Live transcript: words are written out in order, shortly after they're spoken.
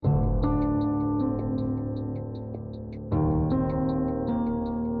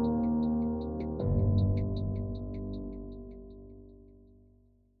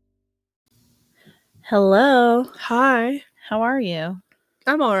Hello. Hi. How are you?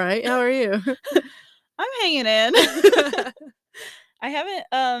 I'm all right. How are you? I'm hanging in. I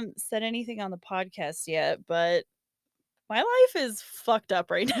haven't said anything on the podcast yet, but my life is fucked up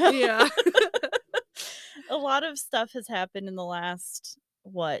right now. Yeah. A lot of stuff has happened in the last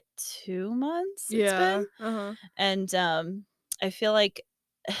 2 months it's Yeah. been. Uh-huh. And I feel like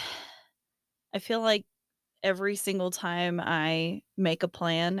I feel like every single time I make a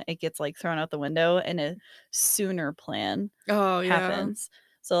plan, it gets like thrown out the window and a sooner plan Oh, yeah. happens.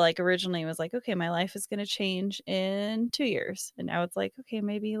 So like originally it was like, okay, my life is going to change in 2 years. And now it's like, okay,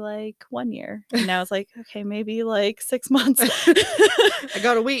 maybe like 1 year. And now it's like, okay, maybe like 6 months. I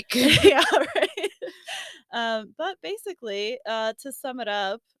got a week. Yeah, right. But basically, to sum it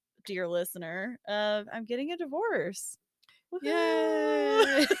up, dear listener, I'm getting a divorce. Woohoo!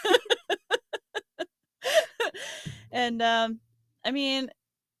 Yay. And I mean,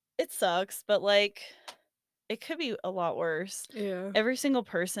 it sucks, but like it could be a lot worse. Yeah. Every single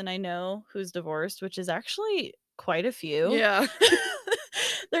person I know who's divorced, which is actually quite a few, Yeah.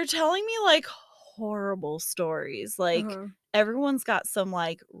 they're telling me like horrible stories. Like Uh-huh. everyone's got some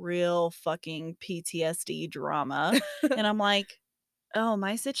like real fucking PTSD drama. And I'm like, oh,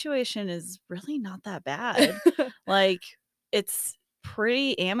 my situation is really not that bad. Like it's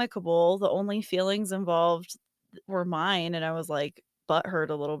pretty amicable. The only feelings involved were mine. And I was like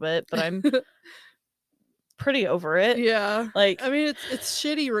butthurt a little bit, but I'm pretty over it. Yeah. Like I mean, it's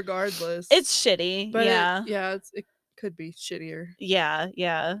shitty regardless. it's shitty. But Yeah. it could be shittier. Yeah.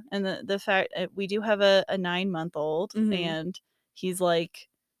 And the fact we do have a 9-month-old Mhm. and he's like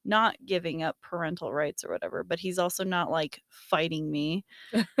not giving up parental rights or whatever, but he's also not like fighting me.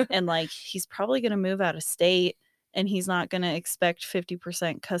 And like he's probably going to move out of state and he's not going to expect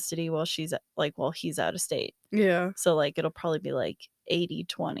 50% custody while he's out of state. Yeah. So like it'll probably be like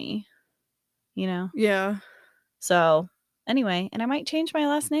 80-20, you know? Yeah. So anyway, and I might change my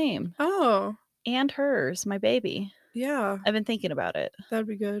last name Oh, and hers, my baby. yeah. I've been thinking about it. That'd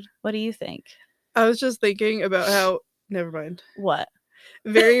be good. What do you think? I was just thinking about how never mind. What?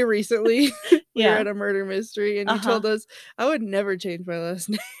 Very recently, we were Yeah. at a murder mystery and you told us I would never change my last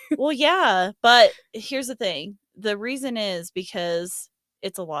name. Well, yeah, but here's the thing. The reason is because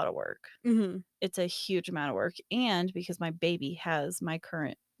it's a lot of work. Mhm. It's a huge amount of work and because my baby has my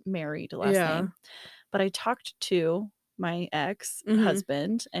current married last Yeah. name. But I talked to my Mhm.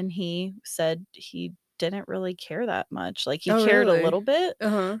 ex-husband and he said he didn't really care that much. Like he Oh, cared a really? little bit,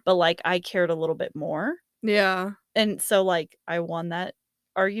 Uh-huh. but like I cared a little bit more. Yeah. And so like I won that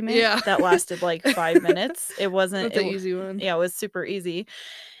argument Yeah. that lasted like 5 minutes. It wasn't That's an easy one. yeah, it was super easy.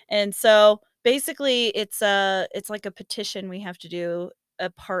 And so basically it's like a petition we have to do, a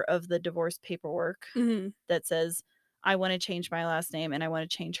part of the divorce paperwork Mhm. that says I want to change my last name and I want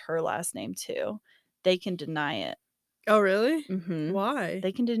to change her last name too. They can deny it. Oh, really? Mhm. Why?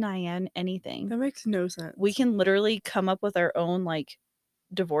 They can deny anything. That makes no sense. We can literally come up with our own like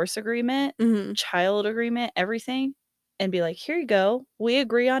divorce agreement, Mhm. child agreement, everything, and be like, "Here you go. We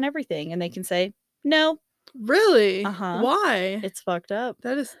agree on everything." And they can say, "No." Really? Uh-huh. Why? It's fucked up.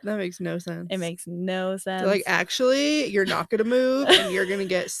 That makes no sense. It makes no They're like, sense. actually, you're not gonna move and you're gonna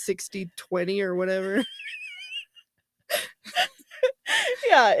get 60/20 or whatever.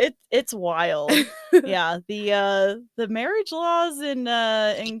 Yeah, it's wild. Yeah, the marriage laws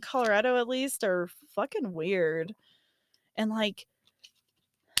in Colorado at least are fucking weird. And like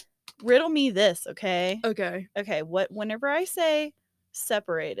riddle me this, okay? Okay. Okay, whenever I say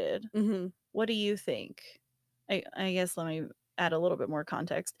separated, Mhm. what do you think? I guess let me add a little bit more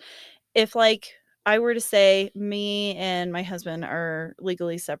context. If like I were to say me and my husband are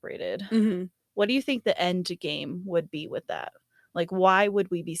legally separated, Mhm. what do you think the end game would be with that? Like why would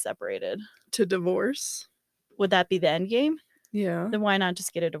we be separated? To divorce? Would that be the end game? Yeah. Then why not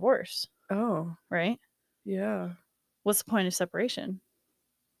just get a divorce? Oh, Right? yeah. What's the point of separation?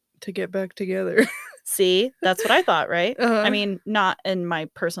 To get back together. See, that's what I thought, right? I Uh-huh. mean, not in my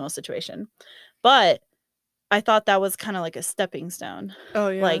personal situation, but I thought that was kind of like a stepping stone. Oh,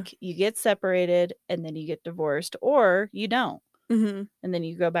 yeah. Like you get separated and then you get divorced, or you don't. Mhm. And then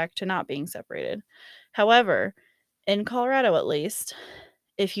you go back to not being separated. However, in Colorado at least,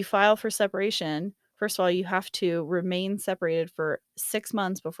 if you file for separation, first of all, you have to remain separated for 6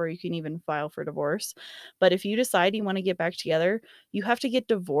 months before you can even file for divorce. But if you decide you want to get back together, you have to get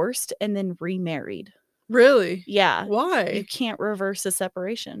divorced and then remarried. Really? Yeah. You Why? can't reverse a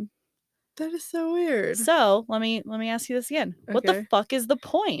separation. That is so weird. So let me ask you this again. What the Okay. fuck is the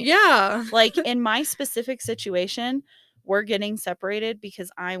point? Yeah. Like in my specific situation, we're getting separated because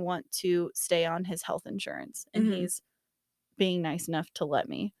I want to stay on his health insurance and Mhm. he's being nice enough to let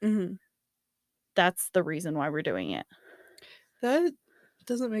me. Mhm. that's the reason why we're doing it. That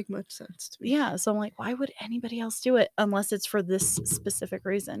doesn't make much sense to me. Yeah, so I'm like, why would anybody else do it unless it's for this specific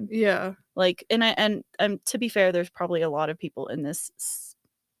reason? Yeah. Like, and to be fair, there's probably a lot of people in this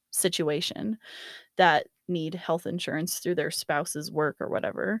situation that need health insurance through their spouse's work or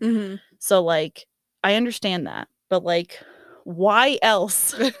whatever. Mm-hmm. So like, I understand that, but like, why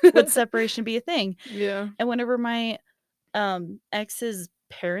else would separation be a thing? Yeah. And whenever my ex's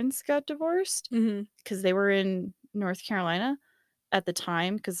parents got divorced, Mm-hmm. because they were in North Carolina at the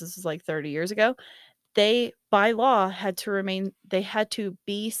time, because this was like 30 years ago, they by law had to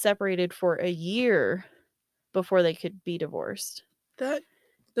be separated for a year before they could be divorced. That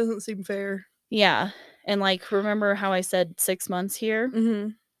doesn't seem fair. Yeah. And like, remember how I said 6 months here? Mm-hmm.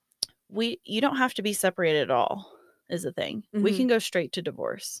 You don't have to be separated at all, is the thing. We Mm-hmm. can go straight to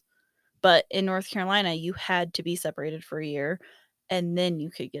divorce. But in North Carolina, you had to be separated for a year and then you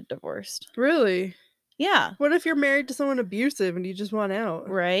could get divorced. Really? Yeah. What if you're married to someone abusive and you just want out?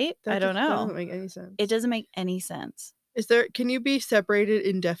 Right? I don't That know. doesn't make any sense. It doesn't make any sense. Can you be separated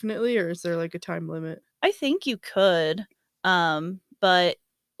indefinitely, or is there like a time limit? I think you could. But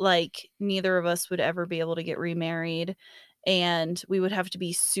like, neither of us would ever be able to get remarried, and we would have to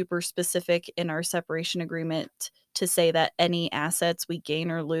be super specific in our separation agreement to say that any assets we gain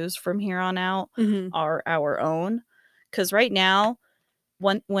or lose from here on out Mm-hmm. are our own. Because right now,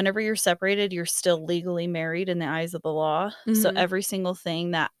 whenever you're separated, you're still legally married in the eyes of the law. So Mhm. every single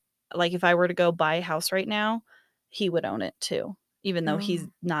thing that, like, if I were to go buy a house right now, he would own it too, even though he's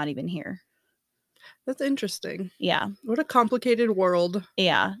Oh. not even here. That's interesting. Yeah. What a complicated world.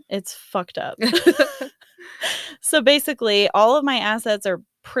 Yeah, it's fucked up. So basically, all of my assets are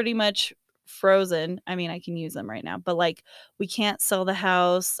pretty much frozen. I mean, I can use them right now, but like, we can't sell the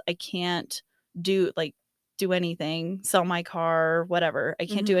house. I can't do anything, sell my car, whatever. I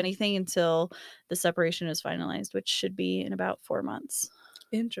can't do Mhm. anything until the separation is finalized, which should be in about 4 months.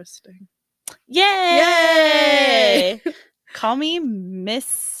 Interesting. Yay! Call me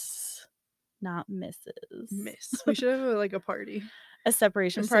Miss, not Mrs. Miss. We should have like a party. A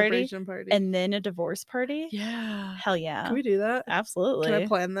separation A party separation party. and then a divorce party? Yeah. Hell yeah. Can we do that? Absolutely. Can I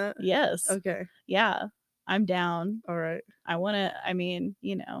plan that? Yes. Okay. Yeah. I'm down. All right. I want to, I mean,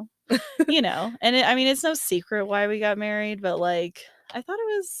 and it's no secret why we got married, but like, I thought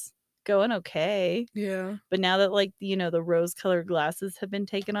it was going okay. Yeah. But now that like, the rose colored glasses have been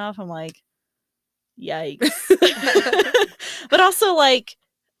taken off, I'm like, yikes. But also like,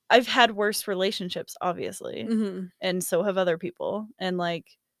 I've had worse relationships, obviously. Mm-hmm. And so have other people. And like,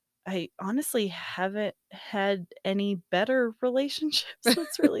 I honestly haven't had any better relationships.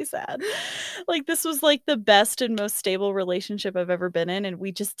 That's really sad. Like, this was like the best and most stable relationship I've ever been in, and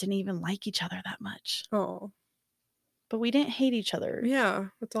we just didn't even like each other that much. Oh. But we didn't hate each other. Yeah,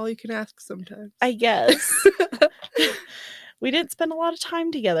 that's all you can ask sometimes. I guess. We didn't spend a lot of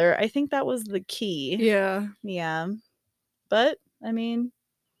time together. I think that was the key. Yeah. Yeah. But, I mean,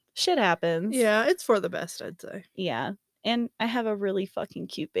 shit happens. Yeah, it's for the best, I'd say. Yeah. And I have a really fucking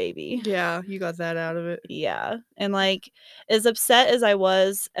cute baby. Yeah, you got that out of it. Yeah. And like, as upset as I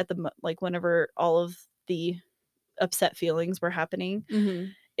was at whenever all of the upset feelings were happening,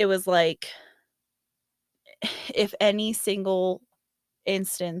 Mm-hmm. it was like, if any single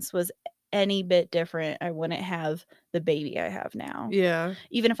instance was any bit different, I wouldn't have the baby I have now. Yeah.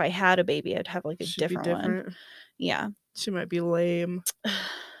 Even if I had a baby, I'd have like a She'd be different one. Yeah. She might be lame.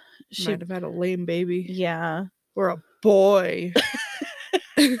 She might have had a lame baby. Yeah. Or a boy.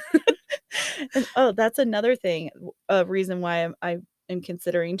 And, that's another thing, a reason why I am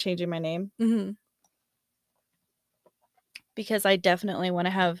considering changing my name. Mm-hmm. Because I definitely want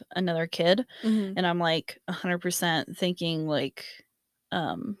to have another kid. Mm-hmm. And I'm like 100% thinking like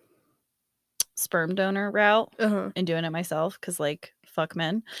sperm donor route and doing it myself, because like, fuck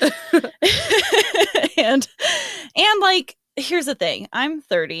men. and like, here's the thing, I'm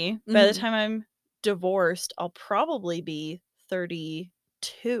 30. Mm-hmm. By the time I'm divorced, I'll probably be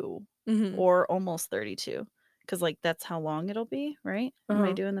 32 or almost 32, because like, that's how long it'll be, right? Am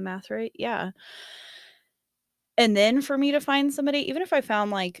I doing the math right? Yeah. And then for me to find somebody, even if I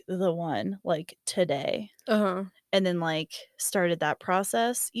found like the one like today, and then like started that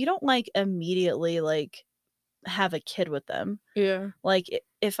process, you don't like immediately like have a kid with them. Yeah. Like,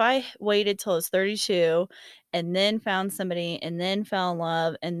 if I waited till I was 32 and then found somebody and then fell in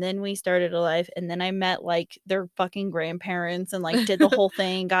love and then we started a life and then I met like their fucking grandparents and like did the whole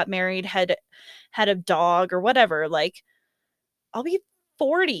thing, got married, had a dog or whatever, like, I'll be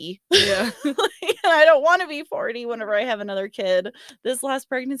 40. Yeah. I don't want to be 40 whenever I have another kid. This last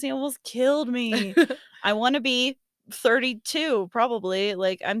pregnancy almost killed me. I want to be 32 probably.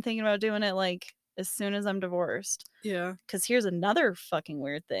 Like, I'm thinking about doing it like as soon as I'm divorced. Yeah. Because here's another fucking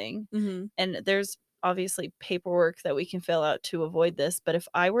weird thing. Mm-hmm. And there's obviously paperwork that we can fill out to avoid this. But if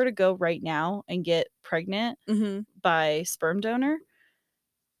I were to go right now and get pregnant Mm-hmm. by sperm donor,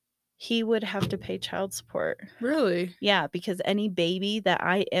 he would have to pay child support. Really? Yeah, because any baby that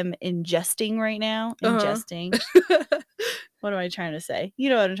I am ingesting right now, ingesting, what am I trying to say? You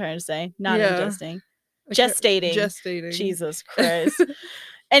know what I'm trying to say. Not Yeah. ingesting. Okay. Gestating. Gestating. Jesus Christ.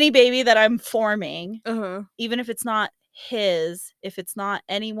 Any baby that I'm forming, Uh-huh. even if it's not his, if it's not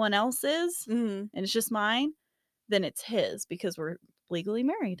anyone else's, Mm-hmm. and it's just mine, then it's his because we're legally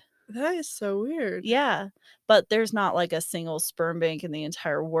married. That is so weird. Yeah. But there's not like a single sperm bank in the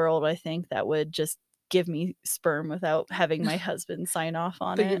entire world, I think, that would just give me sperm without having my husband sign off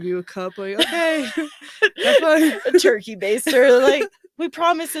on They it. give you a cup, like, okay, have fun. A turkey baster, like, we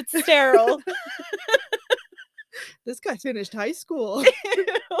promise it's sterile. This guy finished high school.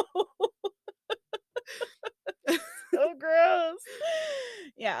 So gross.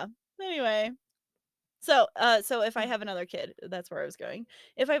 Yeah. Anyway. So if I have another kid, that's where I was going.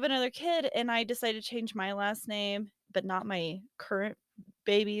 If I have another kid and I decide to change my last name, but not my current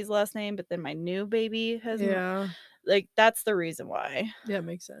baby's last name, but then my new baby has Yeah. like that's the reason why. Yeah, it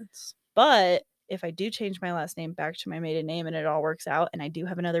makes sense. But if I do change my last name back to my maiden name and it all works out and I do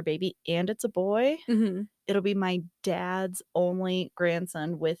have another baby and it's a boy, Mm-hmm. it'll be my dad's only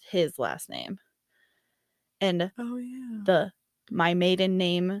grandson with his last name. And Oh yeah. my maiden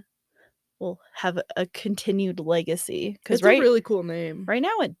name will have a continued legacy. It's Because a really cool name. right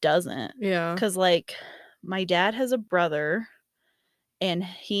now it doesn't. Yeah. Because like my dad has a brother and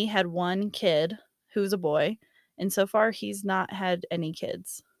he had one kid who's a boy. And so far he's not had any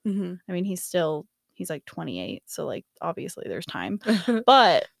kids. Mm-hmm. I mean, he's like 28. So like obviously there's time.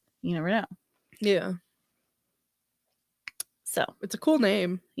 But you never know. Yeah. So It's a cool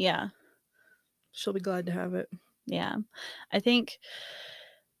name. yeah. She'll be glad to have it. Yeah. I think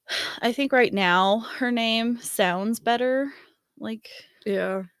right now her name sounds better. Like,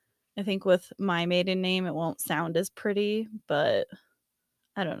 Yeah. I think with my maiden name, it won't sound as pretty, but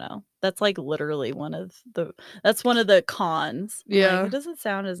I don't know. That's like literally one of the cons. I'm Yeah. like, it doesn't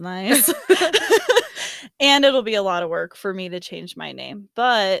sound as nice. And it'll be a lot of work for me to change my name.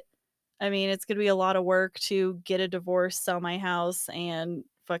 But I mean, it's going to be a lot of work to get a divorce, sell my house, and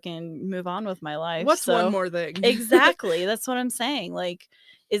fucking move on with my life. What's one more thing? Exactly. That's what I'm saying. Like,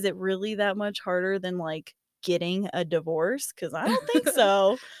 is it really that much harder than like getting a divorce? Because I don't think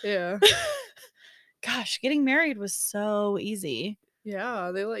so. Yeah. Gosh, getting married was so easy.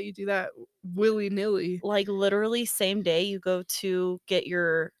 Yeah, they let you do that willy-nilly. Like literally same day you go to get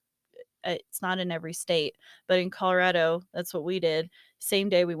your it's not in every state, but in Colorado, that's what we did. Same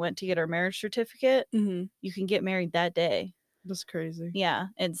day we went to get our marriage certificate, Mm-hmm. you can get married that day. That's crazy. Yeah,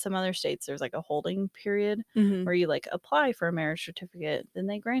 in some other states there's like a holding period Mm-hmm. where you like apply for a marriage certificate, then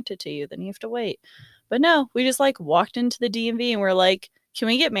they grant it to you, then you have to wait. But no, we just like walked into the DMV and we're like, can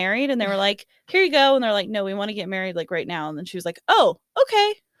we get married? And they were like, here you go. And they're like, no, we want to get married like right now. And then she was like, oh,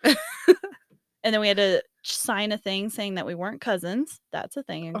 okay. And then we had to sign a thing saying that we weren't cousins. That's a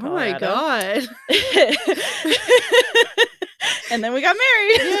thing in Colorado. Oh my god. And then we got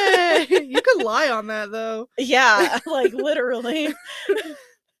married. Yay. You could lie on that though. Yeah, like literally.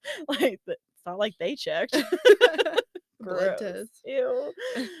 Like it's not like they checked. Blood Gross. test. Ew.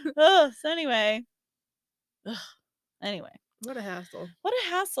 So anyway. Anyway. What a hassle. What a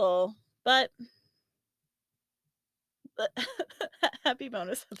hassle. But happy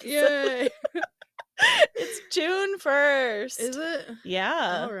bonus episode. Yay. It's June 1st. Is it?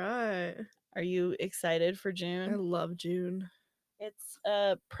 Yeah. All right. Are you excited for I June? love June. It's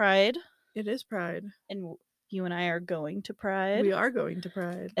Pride. It is Pride. And you and I are going to Pride. We are going to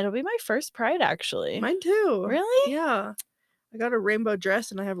Pride. It'll be my first Pride, actually. Mine too. Really? Yeah. I got a rainbow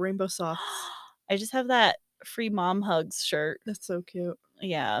dress and I have rainbow socks. I just have that free mom hugs shirt. That's so cute.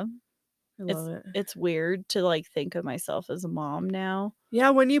 Yeah. I love it. It's weird to like think of myself as a mom now.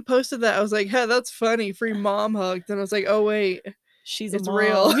 Yeah, when you posted that, I was like, hey, that's funny. Free mom hugs. And I was like, oh, wait. She's It's a mom.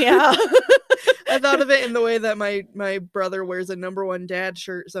 real. Yeah. I thought of it in the way that my brother wears a number one dad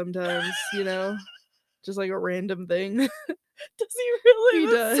shirt sometimes, you know? Just like a random thing. Does he really? He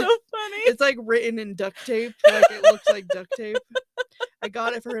That's does. so funny. It's like written in duct tape. Like it looks like duct tape. I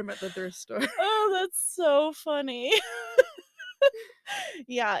got it for him at the thrift store. Oh, that's so funny.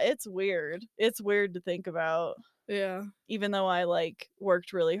 Yeah, it's weird. It's weird to think about. Yeah. Even though I like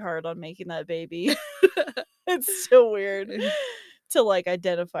worked really hard on making that baby. It's still weird to like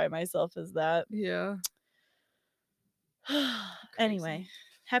identify myself as that. Yeah. Anyway,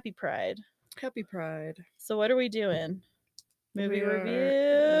 happy Pride. Happy Pride. So what are we doing? Movie We are- review.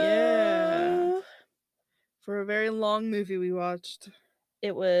 Yeah. For a very long movie we watched.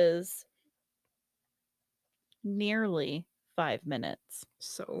 It was nearly 5 minutes.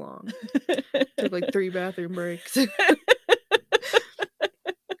 So long. Took like 3 bathroom breaks.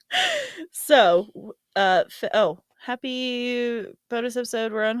 So, happy bonus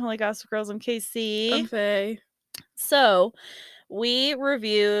episode. We're on Holy Gossip Girls. I'm Casey. I'm Faye. So, we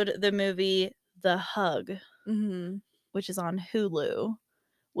reviewed the movie The Hug, which is on Hulu,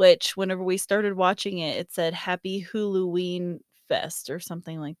 which whenever we started watching it, it said Happy Huluween Fest or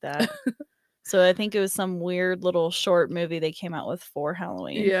something like that. So I think it was some weird little short movie they came out with for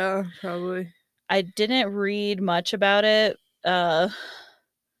Halloween. Yeah, probably. I didn't read much about it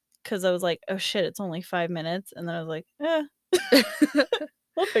because I was like, oh shit, it's only 5 minutes. And then I was like,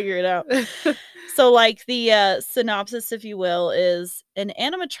 we'll figure it out. So like the synopsis, if you will, is an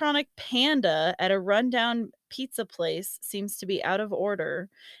animatronic panda at a rundown pizza place seems to be out of order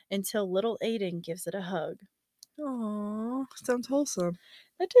until little Aiden gives it a hug. Aww, sounds wholesome.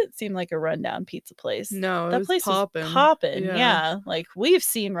 That didn't seem like a rundown pizza place. No, that place poppin'. was poppin'. Yeah, like we've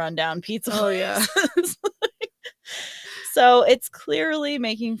seen rundown pizza places. Oh yeah. So it's clearly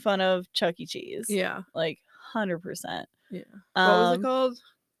making fun of Chuck E. Cheese. Yeah, like 100%. Yeah. What was it called?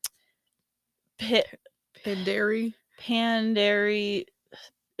 Pandary. Pandary.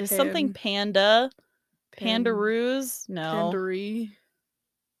 Is something panda? Pandaroos? No. Pandary.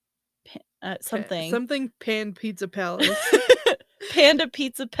 Something. Something Pan Pizza Palace. Panda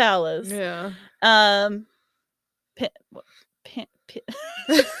Pizza Palace. Yeah. I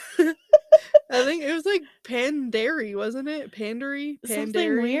think it was like Pandary, wasn't it? Pandary?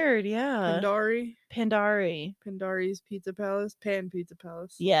 Something weird, yeah. Pandari. Pandari's Pizza Palace. Pan Pizza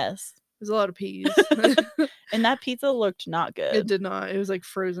Palace. Yes. There's a lot of P's. And that pizza looked not good. It did not. It was like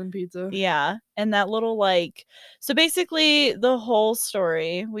frozen pizza. Yeah. And that little so basically the whole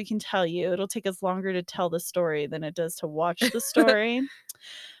story, we can tell you. It'll take us longer to tell the story than it does to watch the story.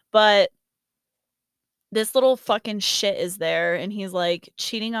 But this little fucking shit is there and he's like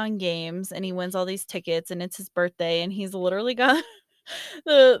cheating on games and he wins all these tickets and it's his birthday and he's literally got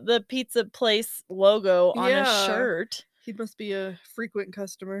the pizza place logo on his shirt. He must be a frequent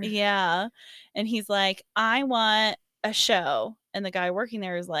customer. Yeah. And he's like, I want a show. And the guy working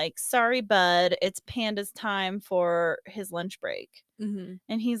there is like, sorry, bud, it's Panda's time for his lunch break. And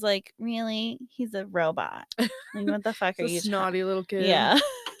he's like, really? He's a robot. Like, what the fuck are you? Snotty little kid. Yeah.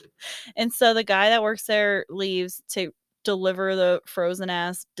 And so the guy that works there leaves to deliver the frozen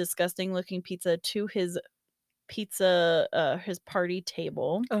ass, disgusting looking pizza to his his party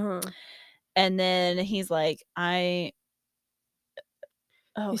table. And then he's like, he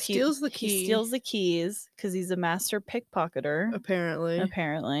steals the key. He steals the keys because he's a master pickpocketer.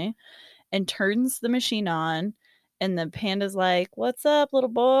 Apparently. And turns the machine on. And the panda's like, what's up, little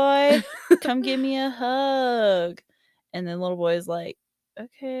boy? Come give me a hug. And then little boy's like,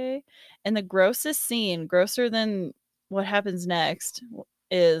 okay. And the grossest scene, grosser than what happens next,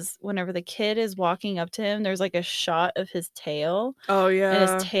 is whenever the kid is walking up to him, there's like a shot of his tail. Oh, yeah. And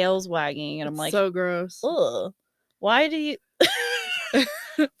his tail's wagging. And I'm like, so gross. Ugh. Why do you...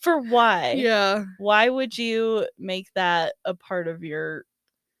 For why? Yeah. Why would you make that a part of your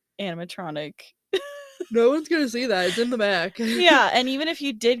animatronic? No one's gonna see that. It's in the back. Yeah, and even if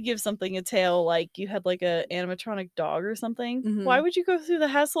you did give something a tail, like you had like a animatronic dog or something, why would you go through the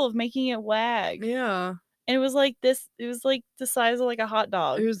hassle of making it wag? Yeah. And it was like this. It was like the size of like a hot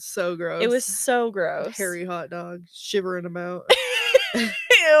dog. It was so gross. It was so gross. Hairy hot dog shivering about.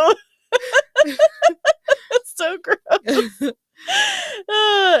 Ew. That's so gross.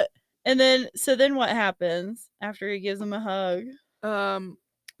 And then what happens after he gives him a hug?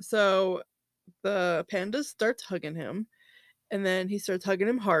 So the panda starts hugging him, and then he starts hugging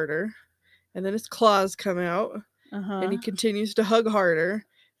him harder, and then his claws come out, and he continues to hug harder,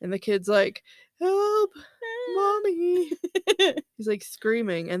 and the kid's like, help, mommy. He's like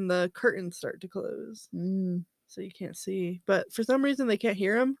screaming, and the curtains start to close. So you can't see, but for some reason they can't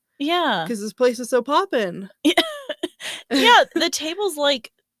hear him. Yeah, because this place is so poppin'. Yeah, the table's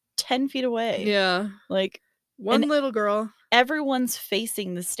like 10 feet away. Yeah. Like one little girl. Everyone's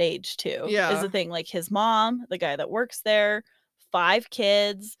facing the stage too. Yeah. Is the thing. Like his mom, the guy that works there, 5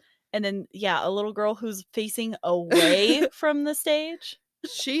 kids, and then a little girl who's facing away from the stage.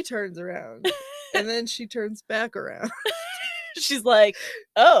 She turns around and then she turns back around. She's like,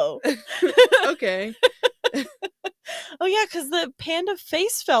 oh. Okay. Oh yeah, because the panda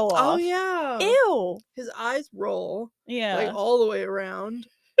face fell off. Oh yeah. Ew. His eyes roll. Yeah. Like all the way around.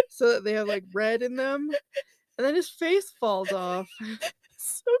 So that they have like red in them. And then his face falls off.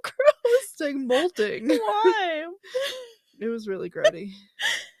 So gross. It's like molting. Why? It was really grody.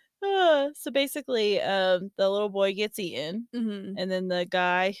 So basically, the little boy gets eaten, and then the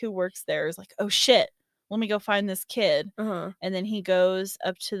guy who works there is like, "Oh shit, let me go find this kid." Uh-huh. And then he goes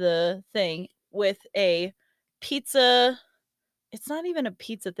up to the thing with a pizza. It's not even a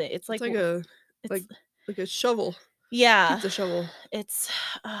pizza thing. It's It's like it's like a shovel. yeah. Pizza shovel. It's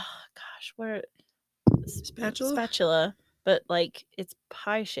oh gosh, where Spatula? spatula, but like it's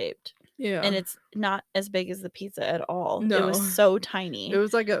pie shaped. Yeah. And it's not as big as the pizza at all. It was No. so It tiny.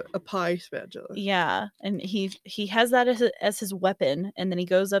 was like a pie spatula. Yeah, and he has that as his weapon, and then he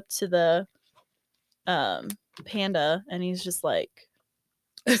goes up to the panda, and he's just like,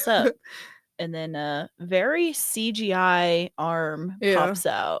 "What's up?" And then a very CGI arm Yeah. pops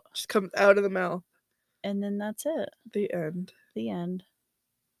out, Just comes out of the mouth. and then that's it. The end. The end.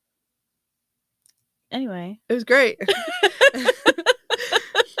 Anyway, It was great.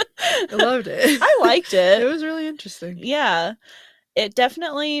 I loved it. I liked it. It was really interesting. Yeah, it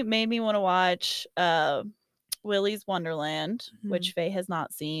definitely made me want to watch Willy's Wonderland, which Faye has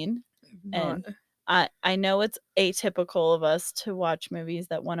not seen. And I know it's atypical of us to watch movies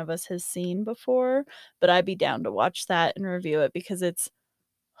that one of us has seen before, but I'd be down to watch that and review it because it's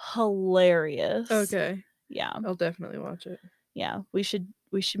hilarious. Okay. Yeah. I'll definitely watch it. Yeah, we should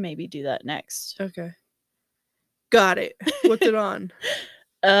maybe do that next. Okay. Got it. What's it on?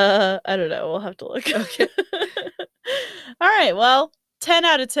 I don't know. We'll have to look. Okay. All right. Well, 10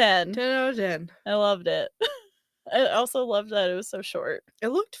 out of 10. 10 out of 10. I loved it. I also loved that it was so short. It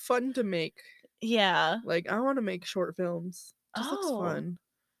looked fun to make. Yeah. Like, I want to make short films. It just looks fun.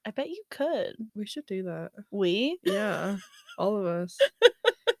 I bet you could. We should do that. We? Yeah. All of us.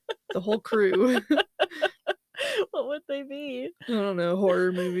 The whole crew. What would they be? I don't know.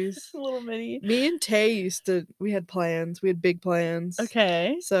 Horror movies. Little mini. Me and Tay we had plans. We had big plans.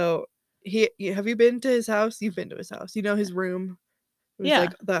 Okay. So, have you been to his house? You've been to his house. You know his room? It was Yeah.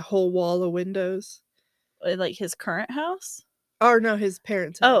 like that whole wall of windows. Like his current house? Or no, his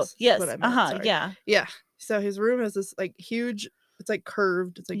parents' house. Oh, yes. What I meant, sorry. Yeah. Yeah. So his room has this like huge, it's like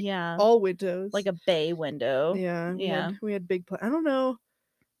curved. It's like Yeah. all windows. Like a bay window. Yeah. We had big plans. I don't know.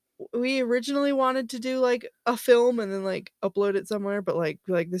 We originally wanted to do like a film and then like upload it somewhere, but like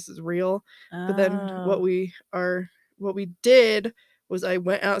this is real. But then what we did was I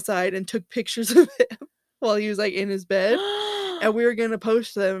went outside and took pictures of him while he was like in his bed. And we were gonna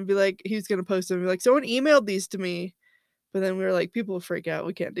post them and be like, he was gonna post them and be like, someone emailed these to me. But then we were like, people will freak out.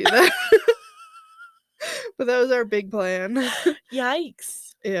 We can't do that. But that was our big plan.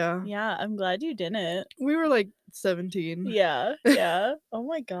 Yikes. Yeah. Yeah, I'm glad you didn't. We were like 17. Yeah. Yeah. Oh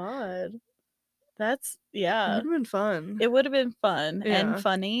my god. That's It yeah. would have been fun. It would have been fun and Yeah.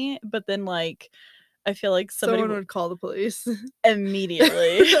 funny, but then like I feel like someone would call the police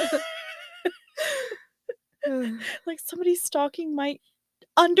immediately. Like somebody's stalking my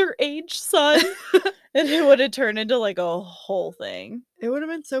underage son. And it would have turned into like a whole thing. It would have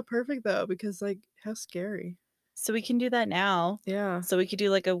been so perfect though, because like how scary. So we can do that now. Yeah. So we could do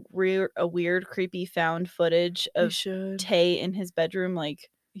like a weird, creepy found footage of Tay in his bedroom, like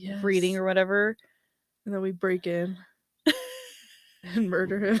reading or whatever. And then we break in and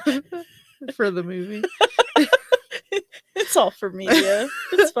murder him for the movie. It's all for media.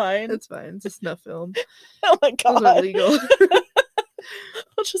 It's fine. It's fine. It's a snuff film. Oh my god. Those are legal.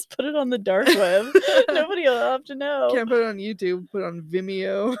 I'll just put it on the dark web. Nobody will have to know. Can't put it on YouTube. Put it on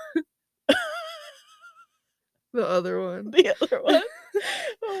Vimeo. The other one. The other one.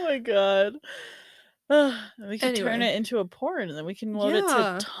 Oh my god. We can turn it into a porn and then we can load it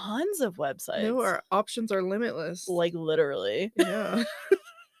to tons of websites. No, our options are limitless. Like literally. Yeah.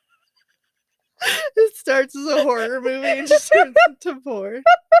 It starts as a horror movie and just turns into porn.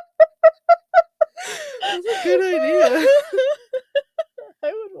 That's a good idea.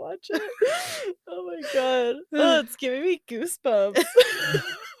 I would watch it. Oh my god. Oh, it's giving me goosebumps.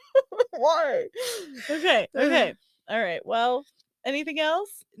 Why? Okay. All right. Well, anything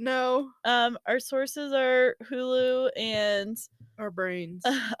else? No. Our sources are Hulu and our brains.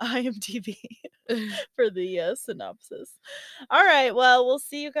 IMDb for the synopsis. All right. Well, we'll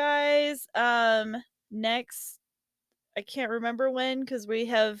see you guys next. I can't remember when because we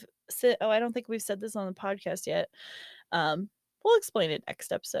have I don't think we've said this on the podcast yet. We'll explain it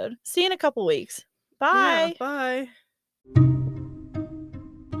next episode. See you in a couple weeks. Bye. Yeah, bye.